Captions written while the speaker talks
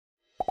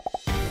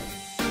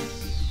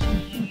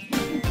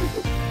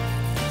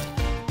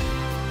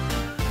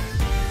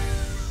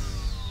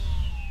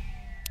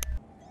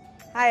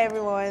Hi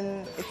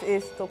everyone, it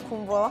is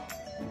Tokumbo.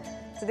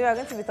 Today we are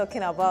going to be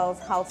talking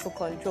about how to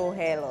control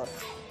hair loss.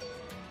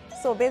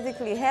 So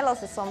basically, hair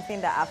loss is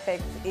something that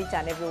affects each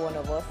and every one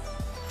of us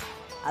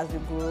as we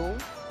grow.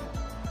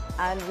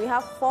 And we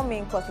have 4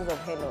 main causes of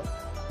hair loss,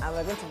 and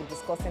we're going to be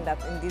discussing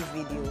that in this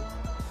video.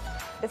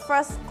 The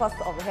first cause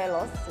of hair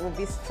loss will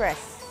be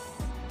stress.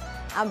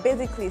 And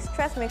basically,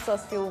 stress makes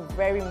us feel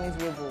very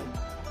miserable.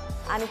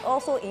 And it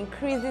also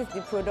increases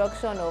the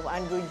production of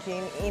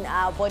androgen in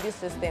our body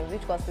system,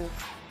 which causes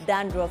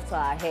dandruff to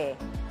our hair.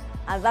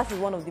 And that is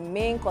one of the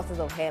main causes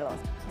of hair loss.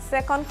 The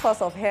second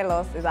cause of hair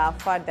loss is our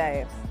fat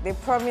diet. They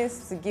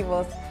promise to give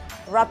us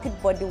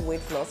rapid body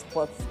weight loss,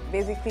 but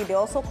basically they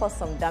also cause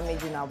some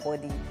damage in our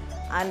body.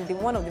 And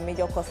one of the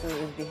major causes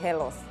is the hair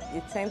loss.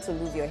 You tend to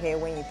lose your hair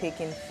when you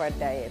take in fat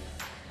diet.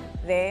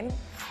 Then,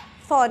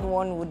 third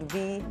one would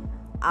be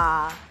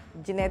our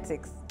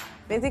genetics.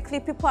 Basically,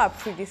 people are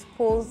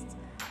predisposed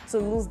to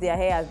lose their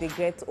hair as they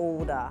get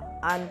older.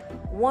 And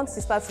once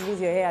you start to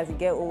lose your hair as you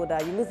get older,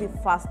 you lose it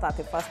faster at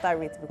a faster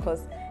rate because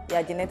you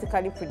are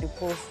genetically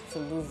predisposed to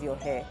lose your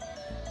hair.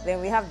 Then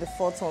we have the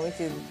fourth one,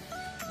 which is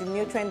the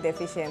nutrient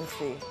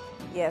deficiency.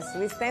 Yes,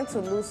 we tend to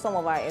lose some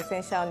of our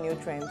essential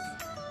nutrients,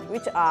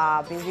 which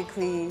are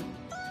basically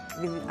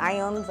the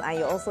ions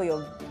and also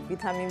your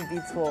vitamin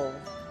B12.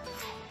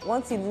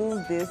 Once you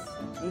lose this,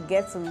 you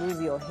get to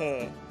lose your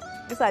hair.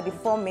 These are the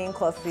 4 main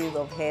causes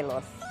of hair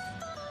loss.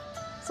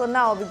 So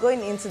now I'll be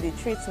going into the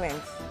treatment.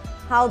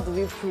 How do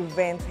we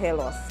prevent hair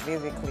loss,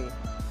 basically?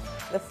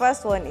 The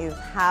first one is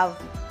have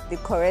the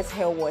correct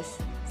hair wash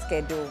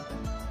schedule.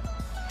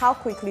 How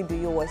quickly do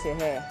you wash your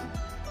hair?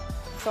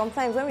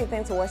 Sometimes when we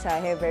tend to wash our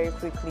hair very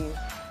quickly,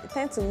 we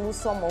tend to lose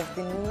some of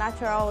the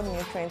natural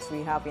nutrients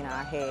we have in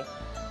our hair.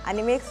 And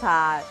it makes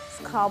our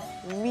scalp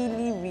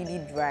really, really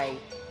dry.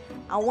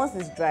 And once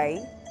it's dry,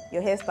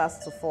 your hair starts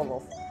to fall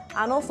off.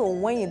 And also,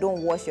 when you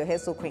don't wash your hair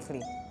so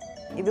quickly,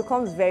 it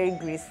becomes very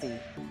greasy.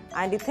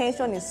 And the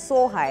tension is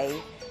so high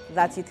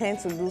that you tend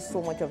to lose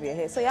so much of your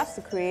hair. So you have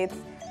to create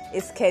a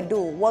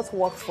schedule, what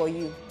works for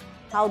you.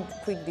 How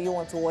quick do you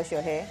want to wash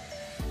your hair?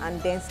 And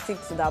then stick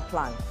to that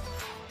plan.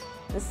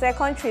 The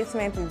second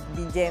treatment is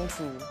be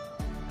gentle.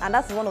 And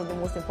that's one of the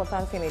most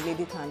important things a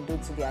lady can do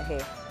to their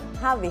hair.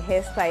 Have a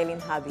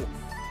hairstyling habit.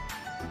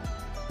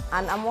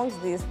 And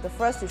amongst this, the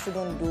first you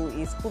shouldn't do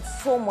is put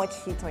so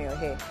much heat on your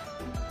hair.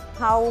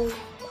 How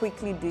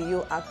quickly do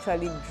you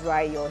actually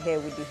dry your hair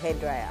with the hair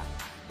dryer?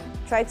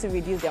 Try to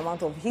reduce the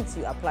amount of heat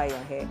you apply on your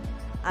hair.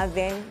 And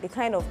then the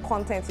kind of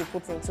content you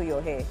put into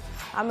your hair.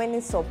 How many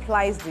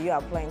supplies do you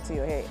apply into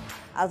your hair?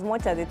 As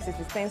much as it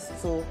tends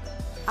to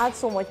add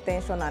so much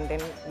tension, and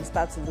then you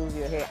start to lose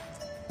your hair.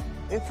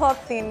 The third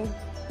thing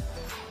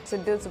to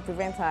do to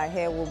prevent our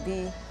hair will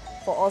be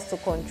for us to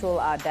control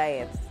our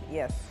diet.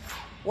 Yes.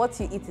 What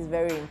you eat is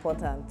very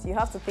important. You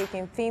have to take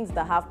in things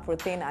that have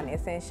protein and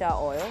essential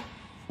oil.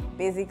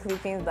 Basically,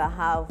 things that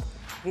have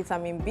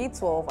vitamin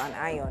B12 and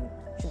iron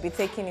should be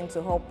taken in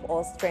to help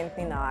us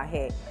strengthen our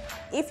hair.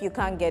 If you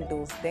can't get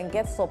those, then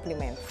get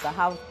supplements that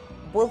have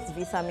both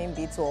vitamin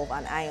B12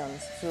 and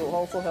ions to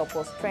also help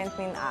us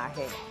strengthen our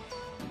hair.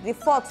 The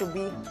fourth will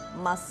be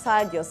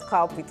massage your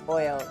scalp with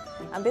oil.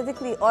 And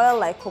basically, oil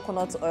like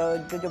coconut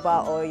oil,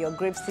 jojoba oil, your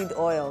grapeseed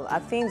oil are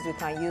things we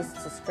can use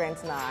to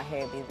strengthen our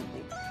hair,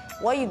 basically.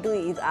 What you do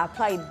is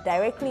apply it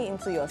directly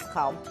into your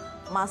scalp,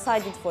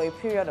 massage it for a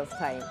period of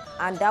time,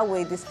 and that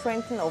way the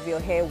strengthening of your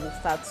hair will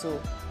start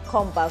to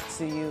come back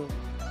to you.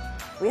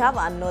 We have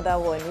another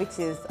one, which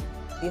is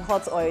the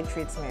hot oil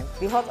treatment.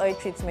 The hot oil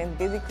treatment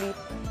basically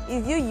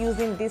is you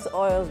using these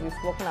oils we've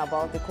spoken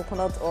about, the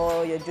coconut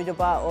oil, your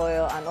jojoba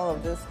oil, and all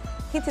of this.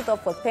 Heat it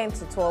up for 10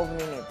 to 12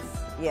 minutes,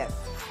 yes.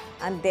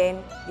 And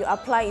then you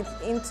apply it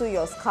into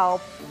your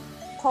scalp,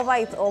 cover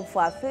it up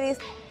for at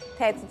least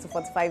 30 to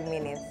 45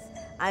 minutes,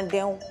 and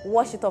then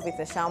wash it off with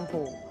a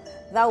shampoo.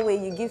 That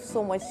way you give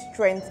so much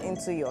strength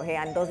into your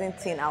hair and doesn't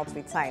thin out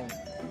with time.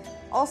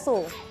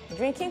 Also,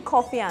 drinking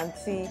coffee and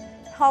tea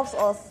helps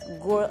us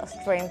grow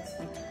strength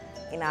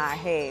in our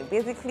hair.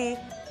 Basically,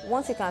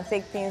 once you can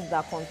take things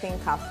that contain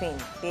caffeine,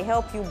 they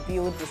help you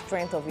build the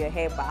strength of your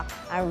hair back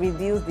and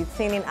reduce the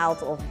thinning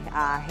out of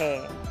our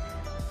hair.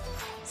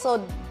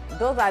 So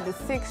those are the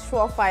 6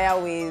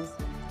 surefire ways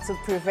to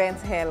prevent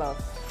hair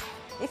loss.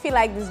 If you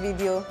like this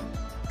video,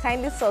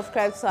 kindly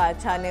subscribe to our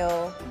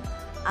channel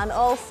and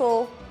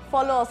also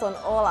follow us on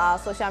all our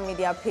social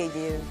media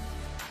pages.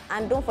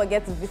 And don't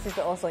forget to visit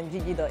us on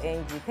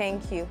Jiji.ng.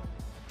 Thank you.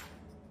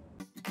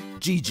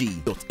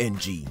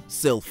 Jiji.ng.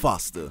 Sell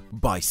faster,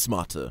 buy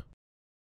smarter.